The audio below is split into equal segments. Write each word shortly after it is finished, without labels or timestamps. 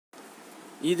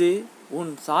இது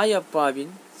உன்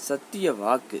சாயப்பாவின் சத்திய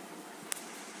வாக்கு.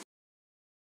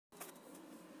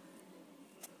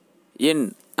 என்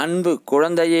அன்பு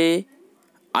குழந்தையே,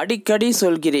 அடிக்கடி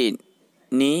சொல்கிறேன்,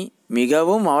 நீ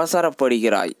மிகவும்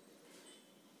அவசரப்படுகிறாய்.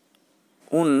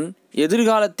 உன்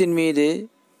எதிர்காலத்தின் மீது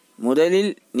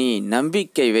முதலில் நீ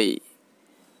நம்பிக்கை வை.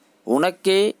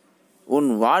 உனக்கே உன்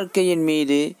வாழ்க்கையின்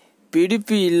மீது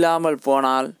பிடிப்பு இல்லாமல்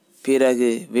போனால் பிறகு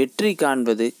வெற்றி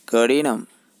காண்பது கடினம்.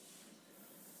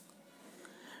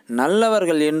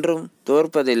 நல்லவர்கள் என்றும்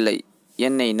தோற்பதில்லை.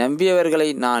 என்னை நம்பியவர்களை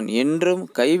நான் என்றும்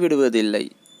கைவிடுவதில்லை.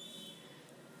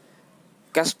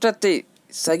 கஷ்டத்தை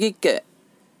சகிக்க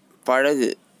பழகு.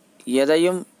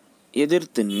 எதையும்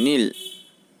எதிர்த்து நில்.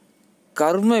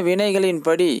 கர்ம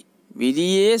வினைகளின்படி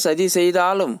விதியே சதி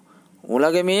செய்தாலும்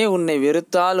உலகமே உன்னை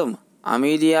வெறுத்தாலும்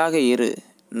அமைதியாக இரு.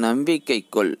 நம்பிக்கை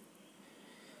கொள்.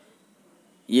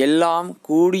 எல்லாம்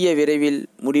கூடிய விரைவில்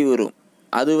முடிவுறும்.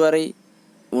 அதுவரை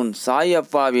உன்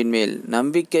சாயப்பாவின் மேல்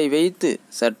நம்பிக்கை வைத்து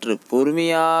சற்று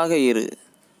பொறுமையாக இரு.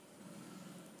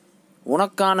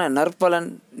 உனக்கான நற்பலன்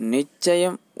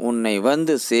நிச்சயம் உன்னை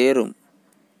வந்து சேரும்.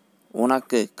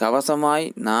 உனக்கு கவசமாய்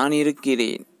நான்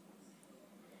இருக்கிறேன்.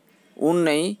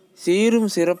 உன்னை சீரும்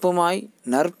சிறப்புமாய்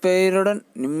நற்பெயருடன்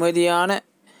நிம்மதியான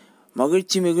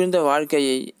மகிழ்ச்சி மிகுந்த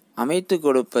வாழ்க்கையை அமைத்து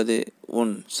கொடுப்பது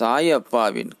உன்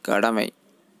சாயப்பாவின் கடமை.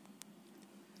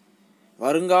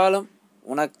 வருங்காலம்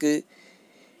உனக்கு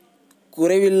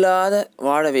குறைவில்லாத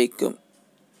வாழ வைக்கும்.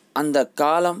 அந்த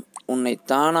காலம் உன்னை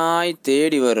தானாய்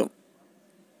தேடி வரும்.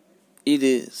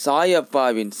 இது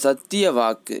சாயப்பாவின் சத்திய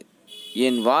வாக்கு.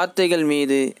 என் வார்த்தைகள்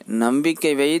மீது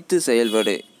நம்பிக்கை வைத்து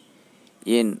செயல்படு.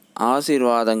 என்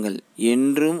ஆசீர்வாதங்கள்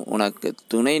என்றும் உனக்கு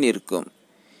துணை நிற்கும்.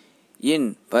 என்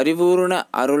பரிபூர்ண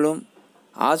அருளும்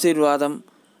ஆசீர்வாதம்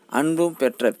அன்பும்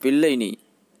பெற்ற பிள்ளை நீ.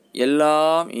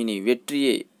 எல்லாம் இனி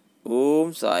வெற்றியே.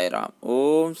 ஓம் சாய்ராம்,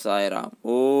 ஓம் சாய்ராம்,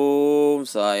 ஓம்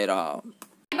சாய்ராம்.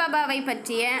 சாய்பாபாவை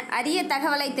பற்றிய அரிய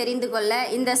தகவலை தெரிந்து கொள்ள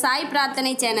இந்த சாய்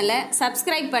பிரார்த்தனை சேனலை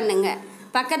சப்ஸ்கிரைப் பண்ணுங்க.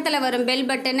 பக்கத்தில் வரும் பெல்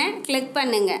பட்டனை கிளிக்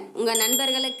பண்ணுங்க. உங்கள்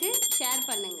நண்பர்களுக்கு ஷேர்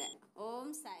பண்ணுங்க.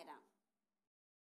 ஓம் சாய்.